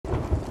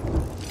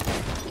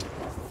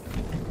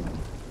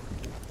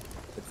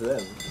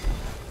them.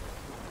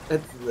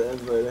 It's them,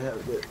 bro. They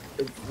have it.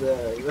 It's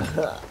them.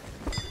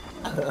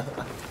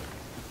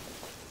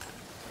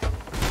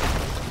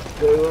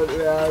 They want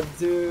round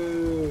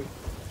 2.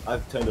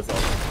 I've turned us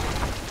off.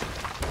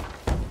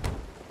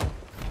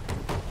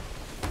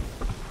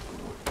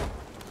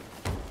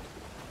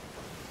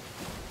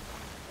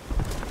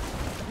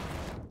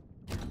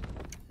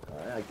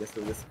 Alright, I guess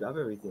we'll just grab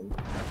everything.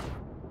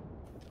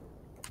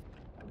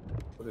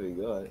 What do we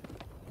got?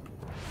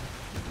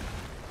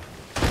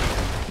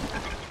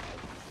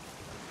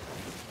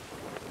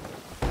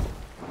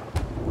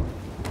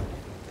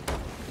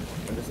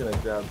 I'm just gonna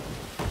grab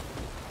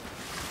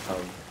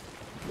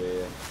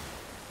yeah.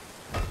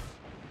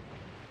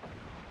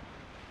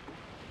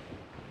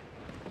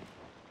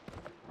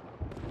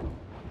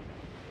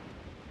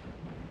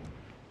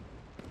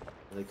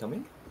 Are they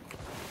coming?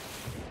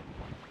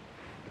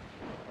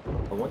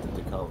 I want them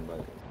to come,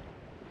 but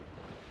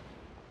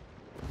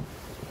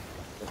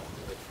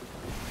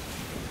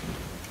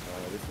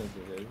this one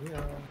can go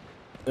here.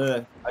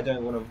 No, I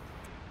don't want them.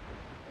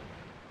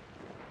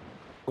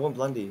 I want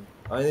Blundy.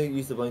 I only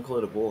use the blind call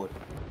it a board.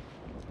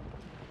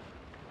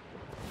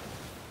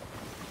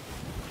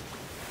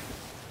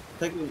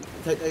 Take,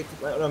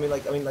 I mean,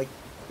 like,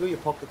 fill your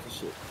pockets and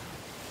shit.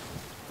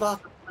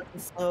 Fuck, I'm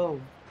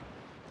slow.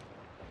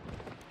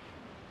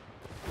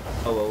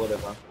 Oh well,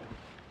 whatever.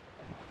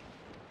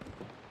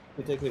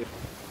 You take it.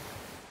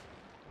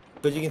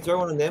 But you can throw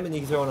one on them and you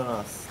can throw one on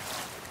us.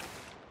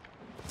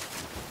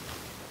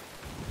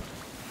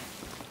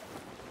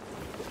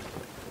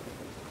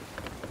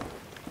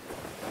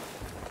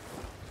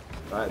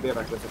 Alright, be right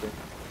back for a second.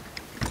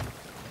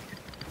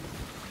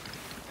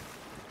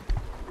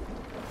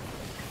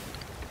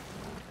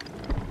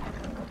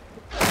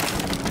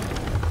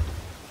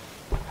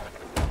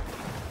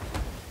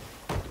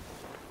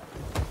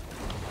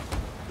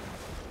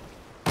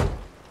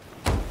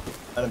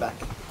 And I'm back.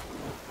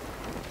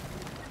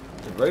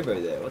 There's a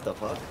robo there, what the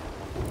fuck?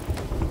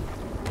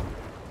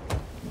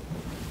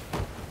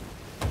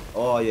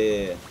 Oh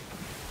yeah.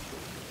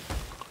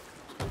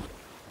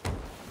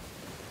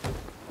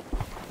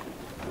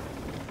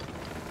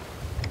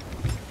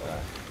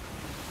 Alright.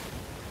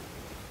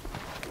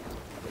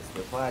 Guess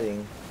we're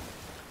fighting.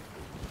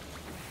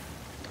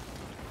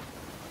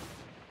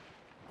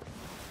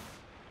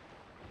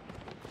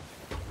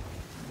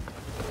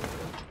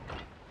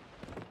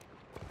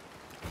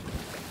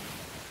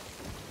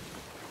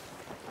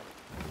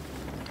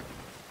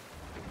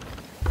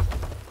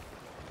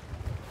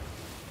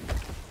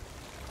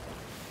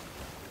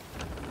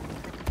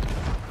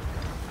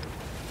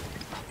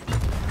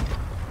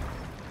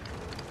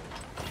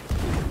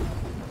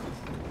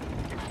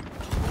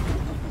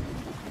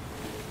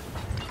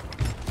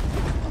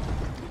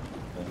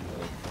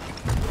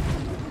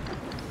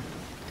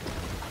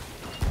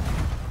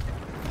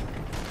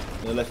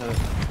 No,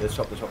 let's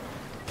chop the chop.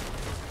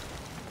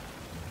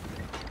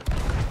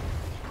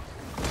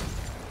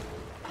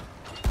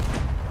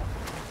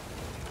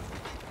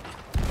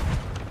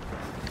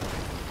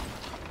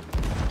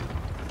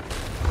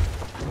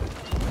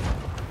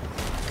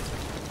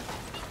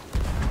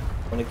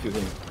 I want to kill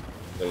him.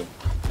 Go.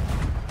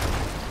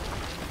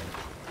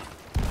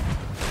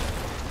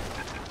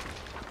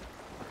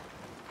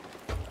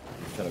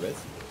 Kind of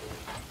base.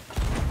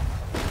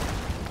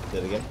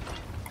 Dead again.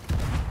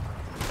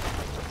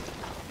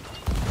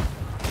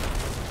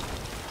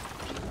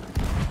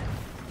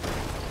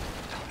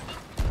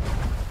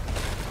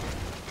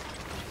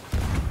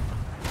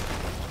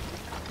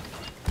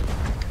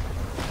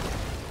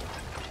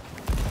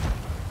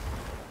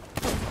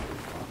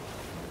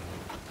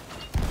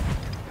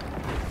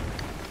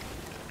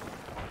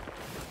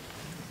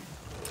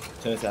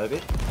 Turn us out a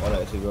bit. Oh no,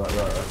 actually, right.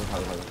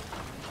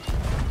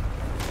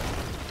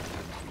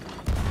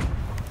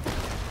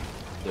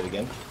 Do it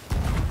again.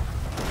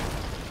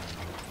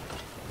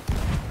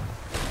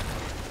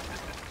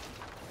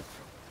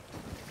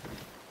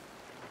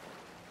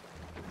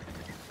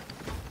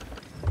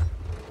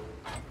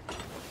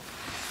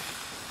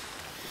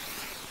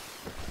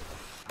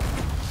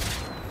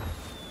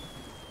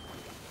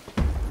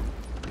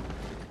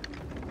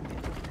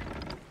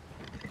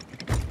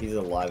 He's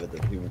alive at the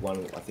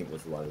one. I think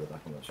was alive at the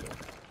back. I'm not sure.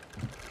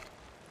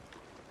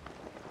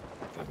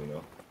 Maybe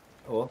not.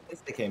 Oh well, at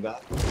least they came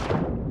back.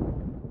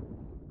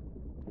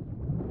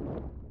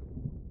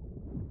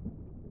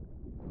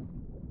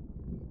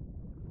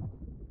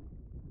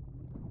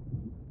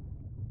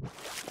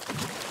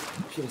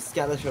 Should have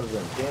scatter shot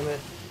them. Damn it.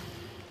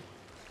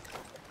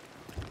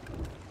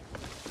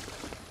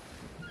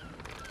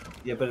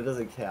 Yeah, but it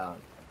doesn't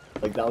count.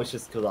 Like that was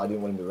just because I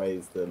didn't want him to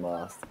raise the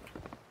mast.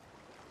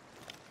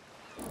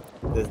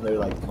 There's no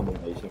like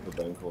commendation for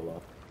Bone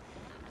Caller.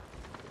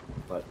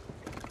 But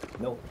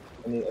no,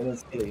 only on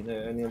Skilly. No,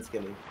 only on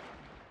Skilly.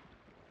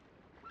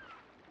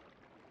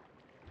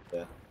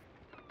 Yeah.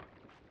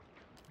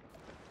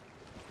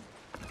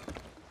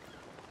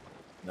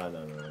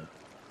 No.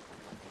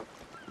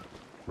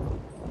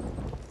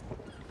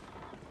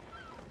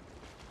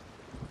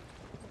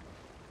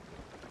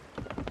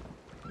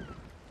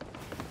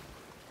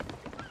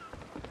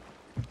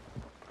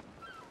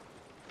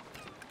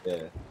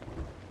 Yeah.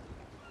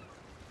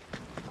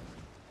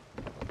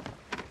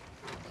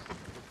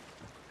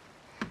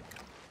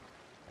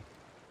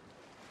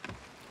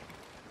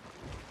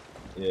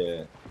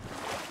 Yeah.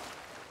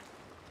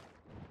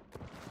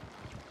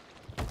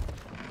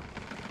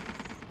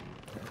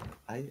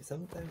 I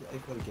sometimes I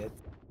forget.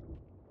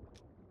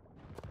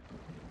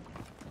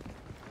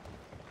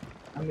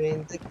 I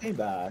mean, they came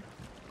back.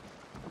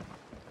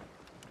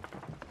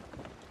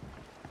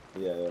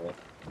 Yeah, yeah,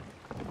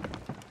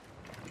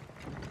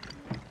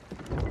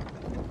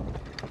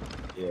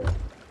 yeah.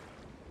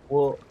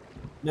 Well,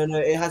 no, no,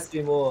 it has to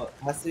be more.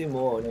 It has to be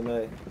more. No,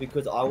 no,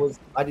 because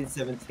I did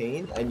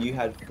 17, and you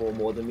had 4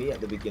 more than me at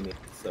the beginning,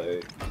 so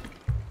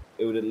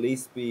it would at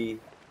least be,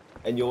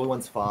 and your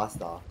one's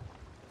faster,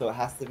 so it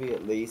has to be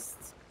at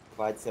least. If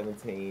I had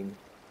 17,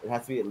 it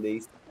has to be at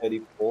least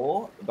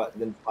 34, but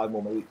then 5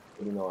 more, maybe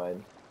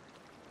 29.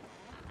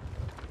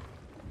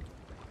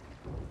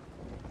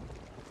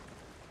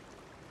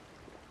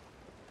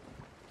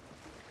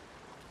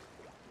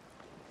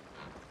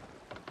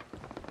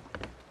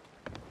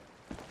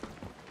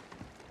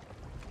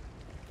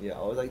 Yeah,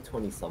 I was like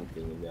 20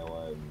 something, and now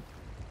I'm.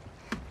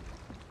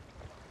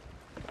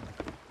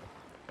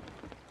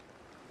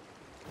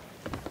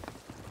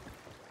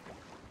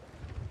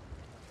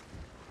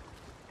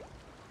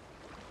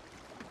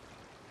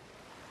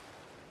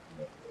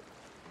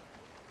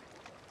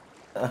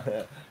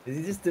 Is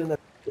he just doing that?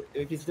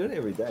 If he's doing it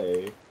every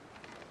day,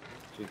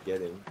 should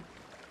get him.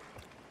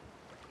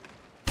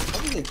 I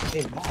think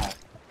they came back.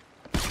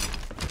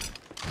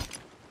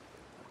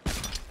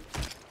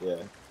 Yeah,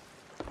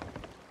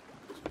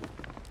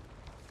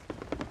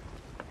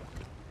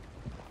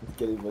 let's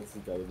get him. What's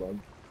the other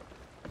one?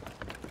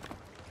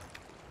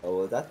 Oh,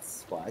 well, that's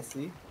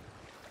spicy.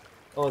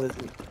 Oh, there's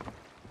a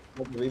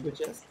Reaper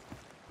chest.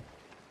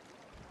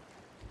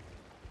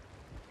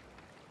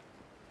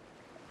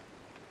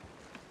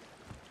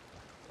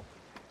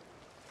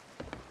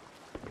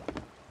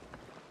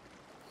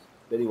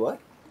 Betty, what?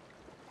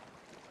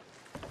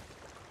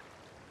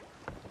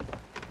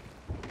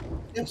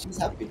 Yeah, she's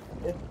happy.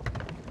 Yeah,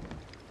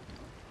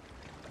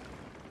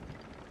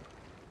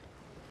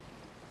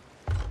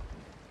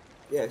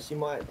 yeah, she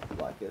might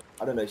like it.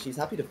 I don't know. She's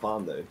happy to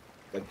farm though.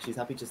 Like she's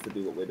happy just to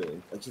do what we're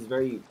doing. Like she's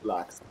very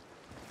relaxed.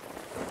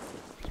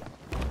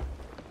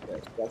 Yeah,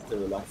 she likes to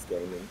relax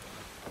gaming.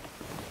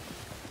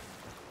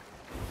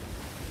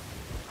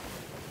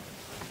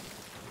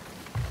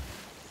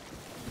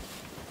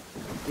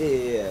 Yeah,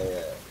 yeah, yeah,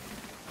 yeah.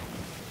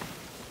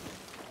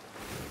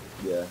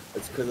 Yeah,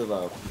 it's because of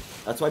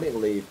that's why I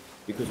didn't leave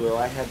because where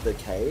I had the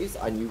caves,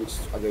 I knew which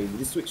I go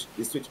this switch,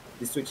 this switch,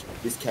 this switch,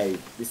 this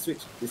cave, this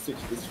switch, this switch,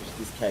 this switch,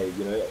 this cave.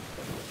 You know,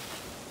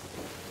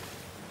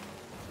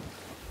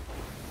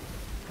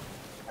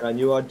 and I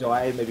knew I'd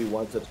die maybe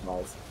once or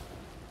twice.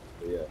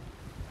 But yeah,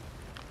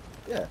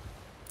 yeah.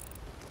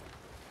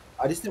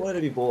 I just didn't want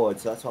her to be bored,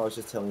 so that's why I was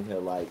just telling her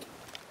like,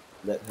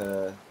 let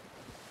her.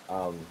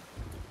 Um,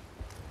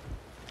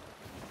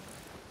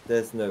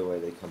 there's no way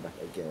they come back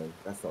again.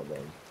 That's not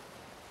them.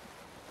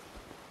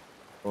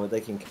 Or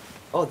they can.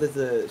 Oh, there's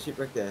a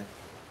shipwreck there.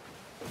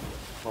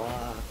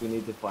 Fuck, we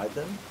need to fight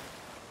them.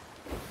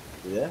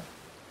 Yeah.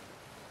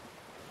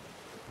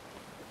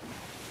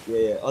 Yeah,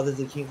 yeah. Oh, there's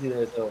a Kingsley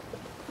there as well.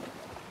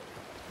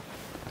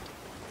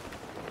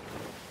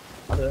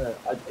 I don't know.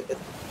 I guess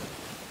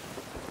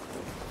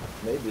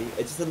maybe.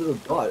 It's just a little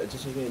dot. It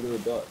just shows me a little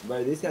dot.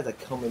 Bro, these guys are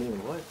coming in.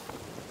 What?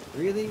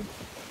 Really?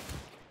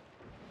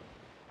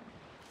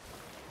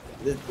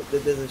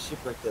 There's a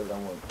shipwreck there that I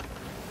want.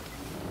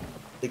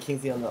 The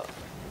Kingsley on the.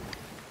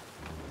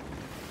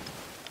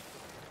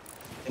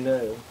 I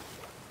know.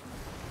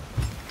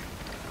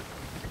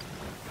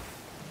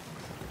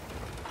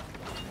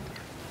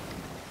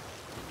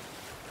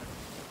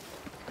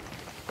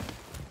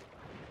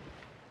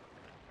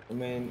 I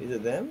mean, is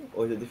it them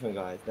or is it different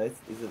guys? No, is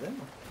it them?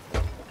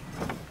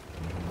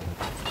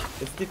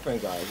 It's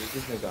different guys. It's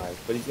different guys.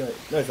 But he's gonna.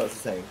 No, it's not the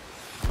same.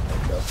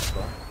 Okay,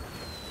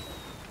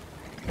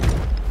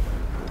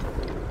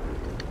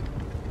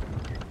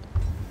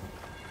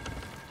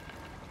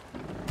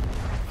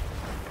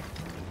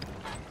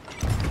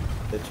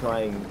 they're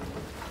trying.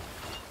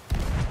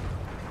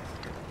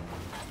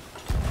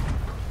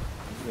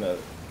 You know,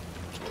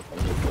 I'm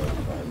just going to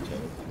try and change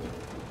it.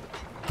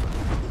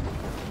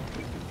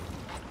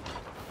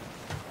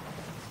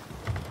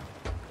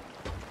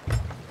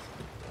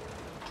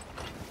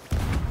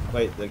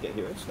 Wait, they get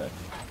heroes? No.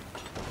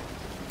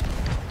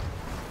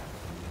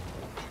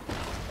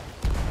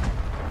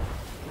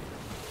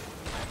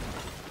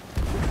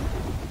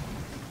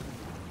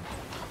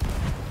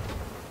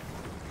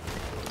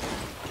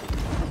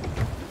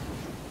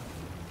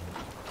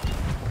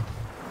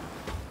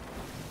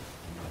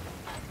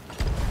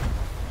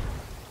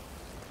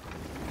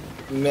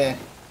 Meh.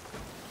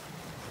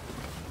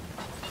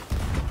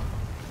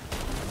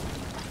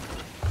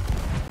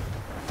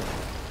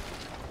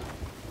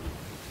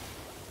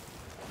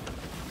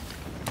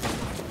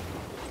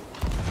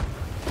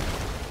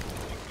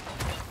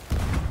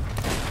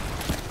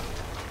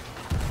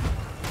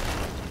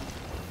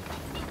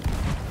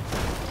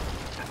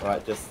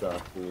 Alright, just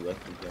full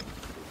left again.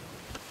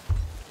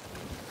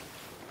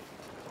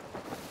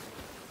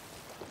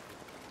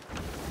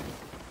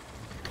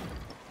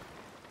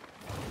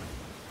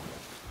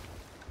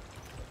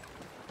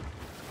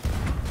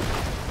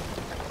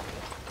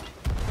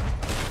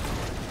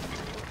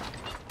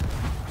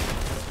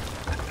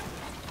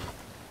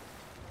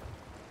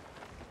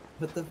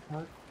 What the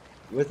fuck?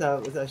 Was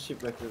our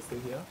shipwreck still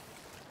here?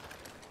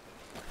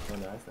 Oh,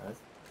 nice, nice.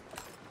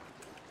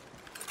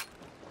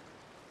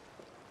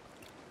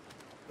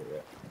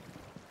 Yeah.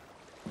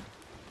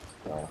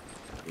 Oh,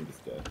 let me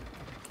just go.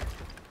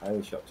 I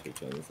only shot 2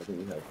 chains. I think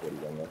we have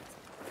 41 left.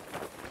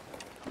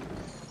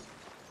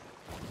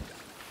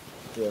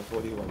 Yeah,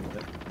 41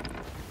 left.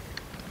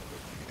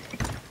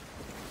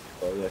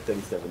 Oh yeah,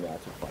 37 now. I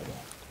took 5 now.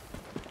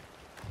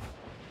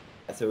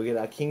 So we get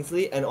our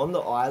Kingsley, and on the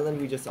island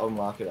we just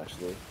unmark it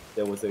actually.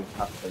 There was a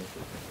captain.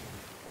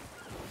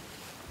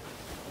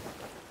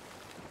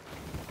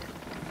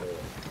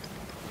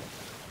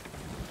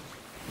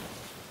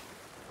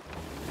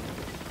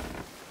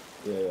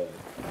 Yeah.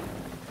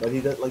 But he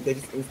does, like, they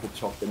just insta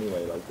chopped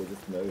anyway, like they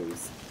just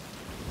knows.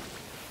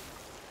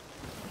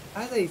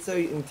 How are they so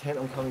intent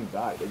on coming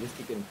back? They're just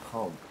getting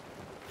pumped.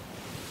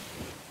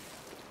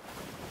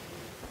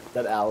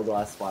 That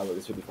hourglass pilot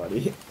is really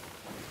funny.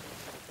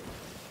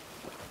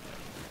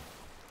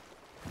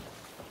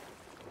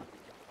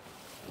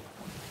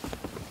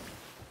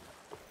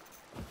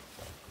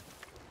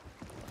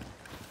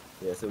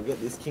 Yeah, so we'll get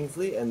this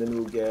Kingsley, and then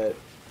we'll get...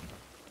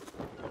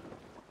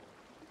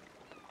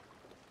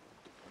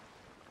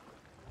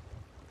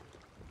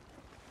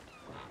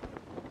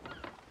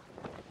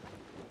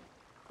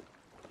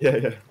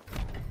 Yeah.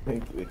 They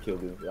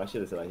killed him. I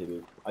should have said I hit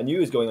him. I knew he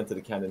was going onto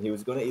the cannon. He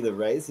was going to either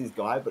raise his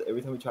guy, but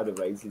every time he tried to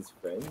raise his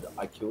friend,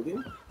 I killed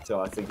him. So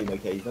I was thinking,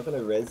 okay, he's not going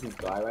to raise his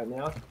guy right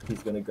now.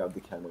 He's going to grab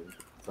the cannon.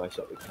 So I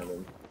shot the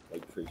cannon,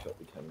 like pre-shot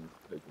the cannon,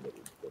 hoping that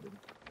it would get him.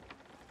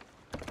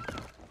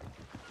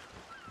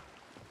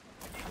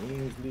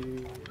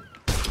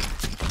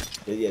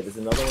 Yeah, there's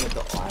another one at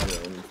the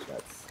island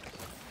that's...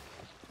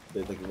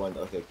 There's like one,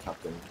 like a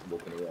captain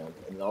walking around.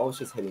 And I was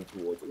just heading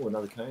towards... Oh,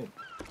 another cone.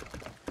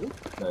 Ooh.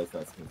 No, it's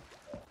not.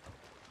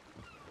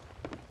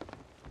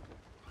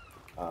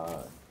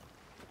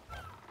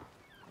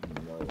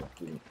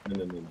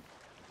 No, no.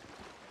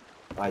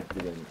 I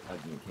didn't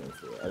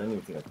cancel it. I don't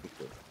even think I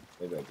picked it.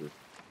 Maybe I did.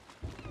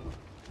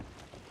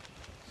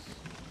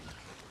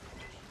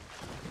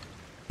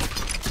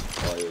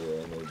 Oh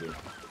yeah, maybe.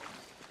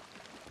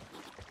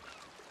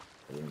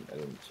 I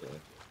didn't check.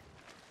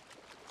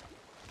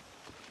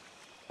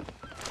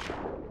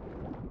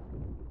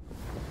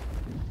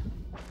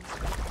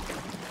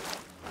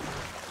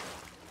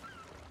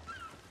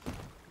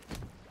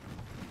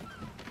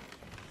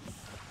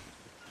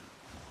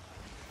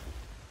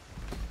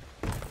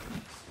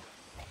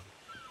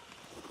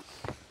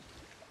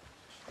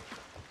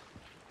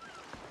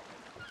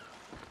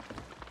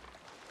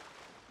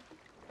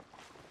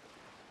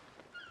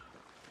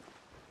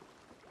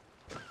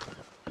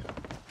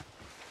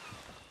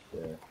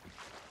 Yeah.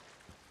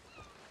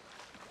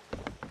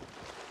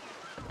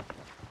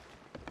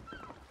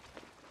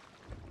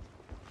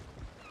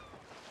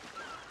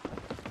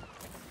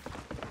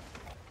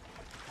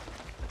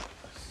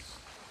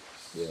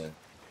 Yeah.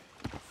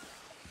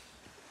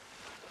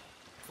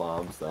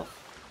 Farm stuff.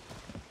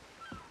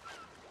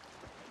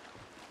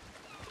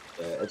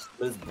 Yeah,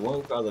 it's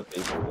blown for other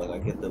people. Like I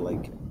get the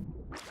like.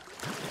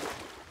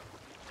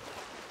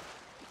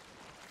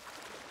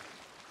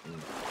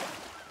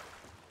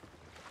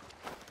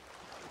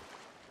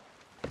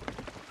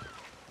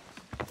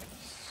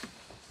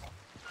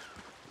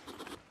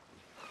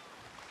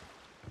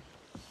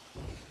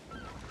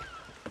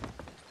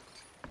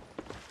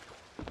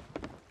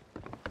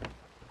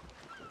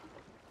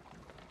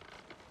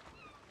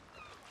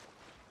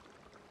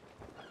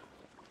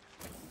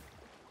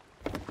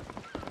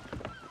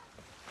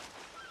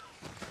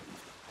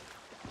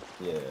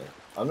 Yeah,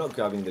 I'm not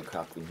grabbing the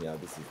crafting here.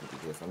 This is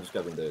ridiculous. I'm just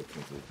grabbing the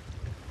Kingsley.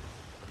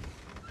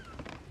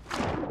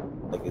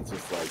 Like it's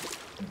just like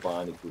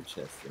barnacle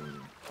chest and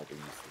other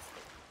useless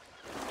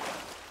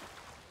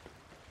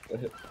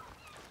stuff.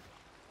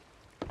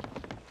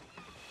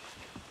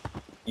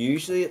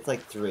 Usually it's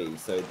like 3,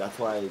 so that's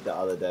why the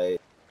other day,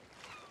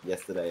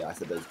 yesterday, I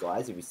said those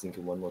guys, if you sink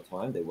them one more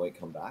time, they won't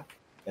come back.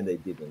 And they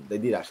didn't. They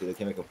did actually. They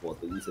came back and forth,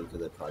 but you said because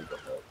their pride got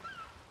hurt.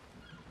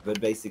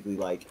 But basically,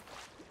 like,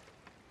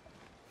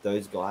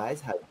 those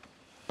guys had...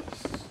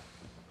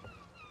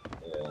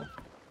 Yeah.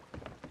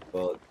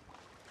 Well...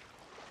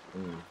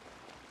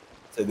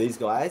 So these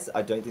guys,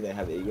 I don't think they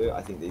have ego.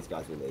 I think these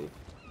guys will leave.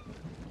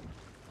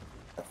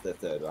 That's their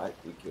third, right?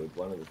 We killed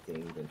one of the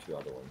things and 2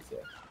 other ones, yeah.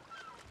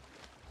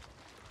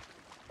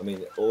 I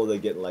mean, or they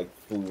get like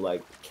full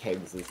like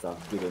kegs and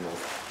stuff, good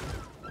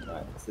enough.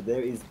 Right, so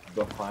there is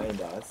behind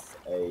us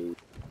a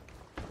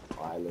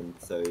island,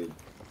 so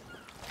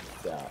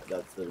yeah,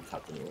 that's where the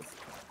captain was.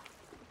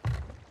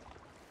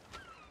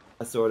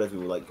 I saw it as we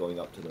were like going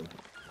up to them.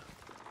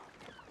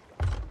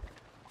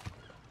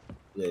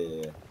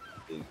 Yeah.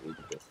 We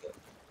just,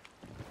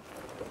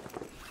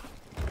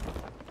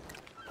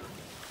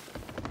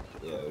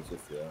 Yeah, it was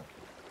just, yeah.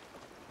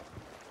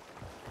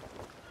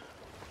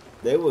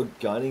 They were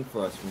gunning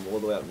for us from all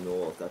the way up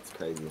north. That's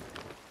crazy.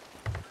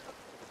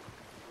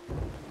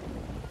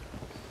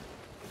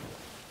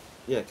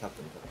 Yeah,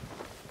 Captain.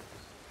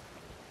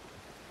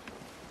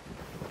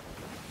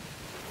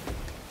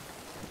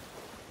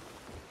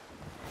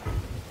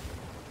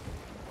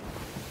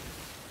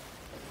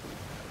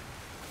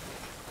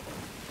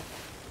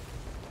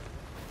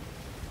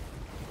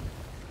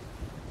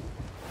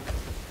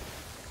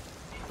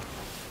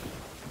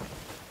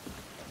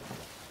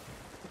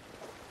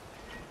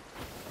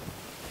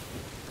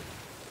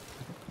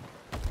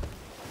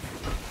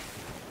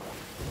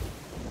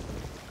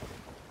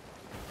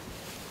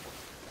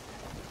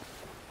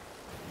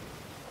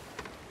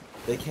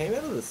 They came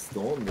out of the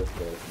storm the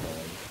first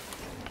time.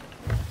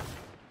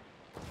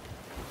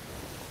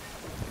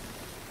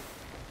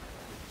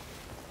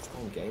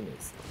 Storm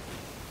gamers.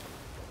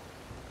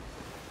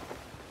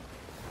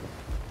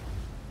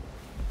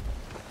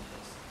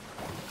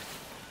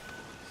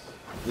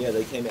 Yeah,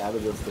 they came out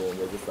of the storm.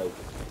 They're just like,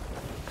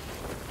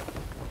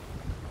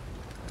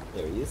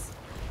 there he is.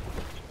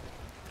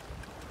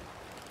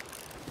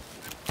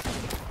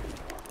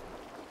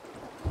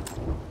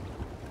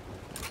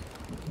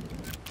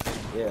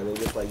 Yeah, they're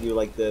just like, you're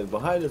like, the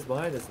behind us,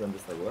 and I'm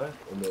just like, what?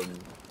 And then,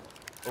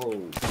 oh,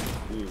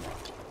 dude.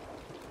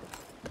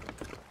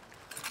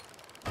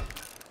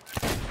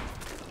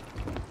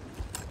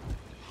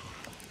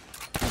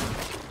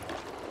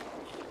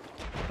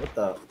 What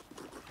the?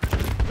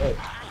 Wait.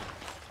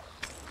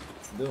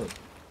 What's he doing?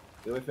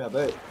 Get away from our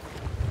boat.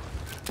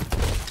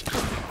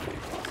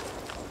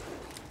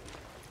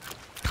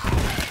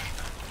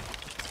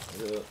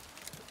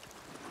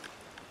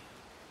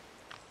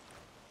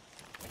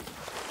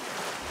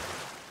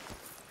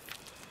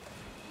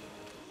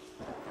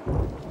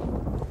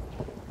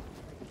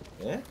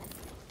 Yeah?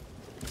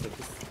 Take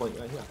this point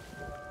right here.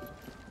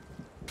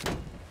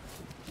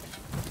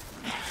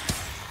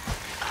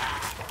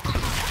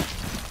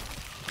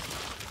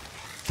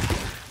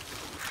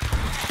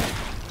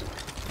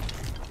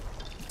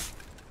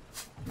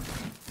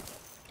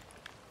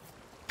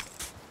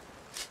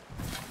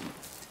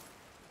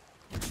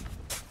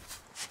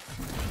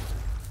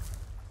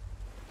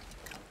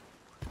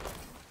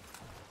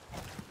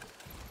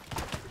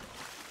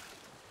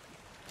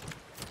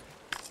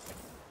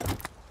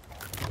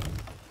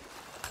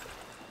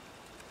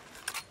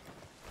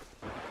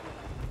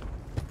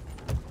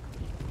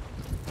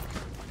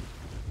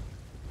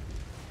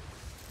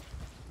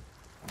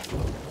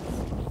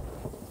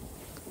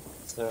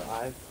 So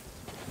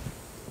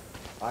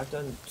I've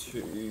done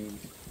 2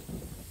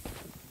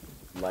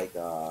 like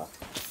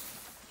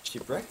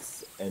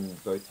shipwrecks,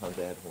 and both times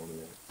they had horn in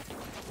it.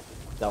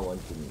 That one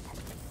didn't.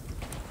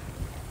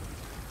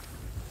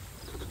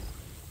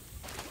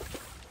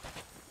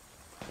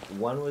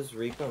 One was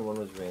Reaper and one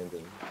was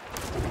random.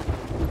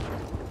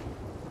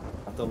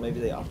 I thought maybe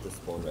they upped the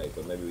spawn rate,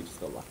 but maybe we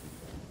just got lucky.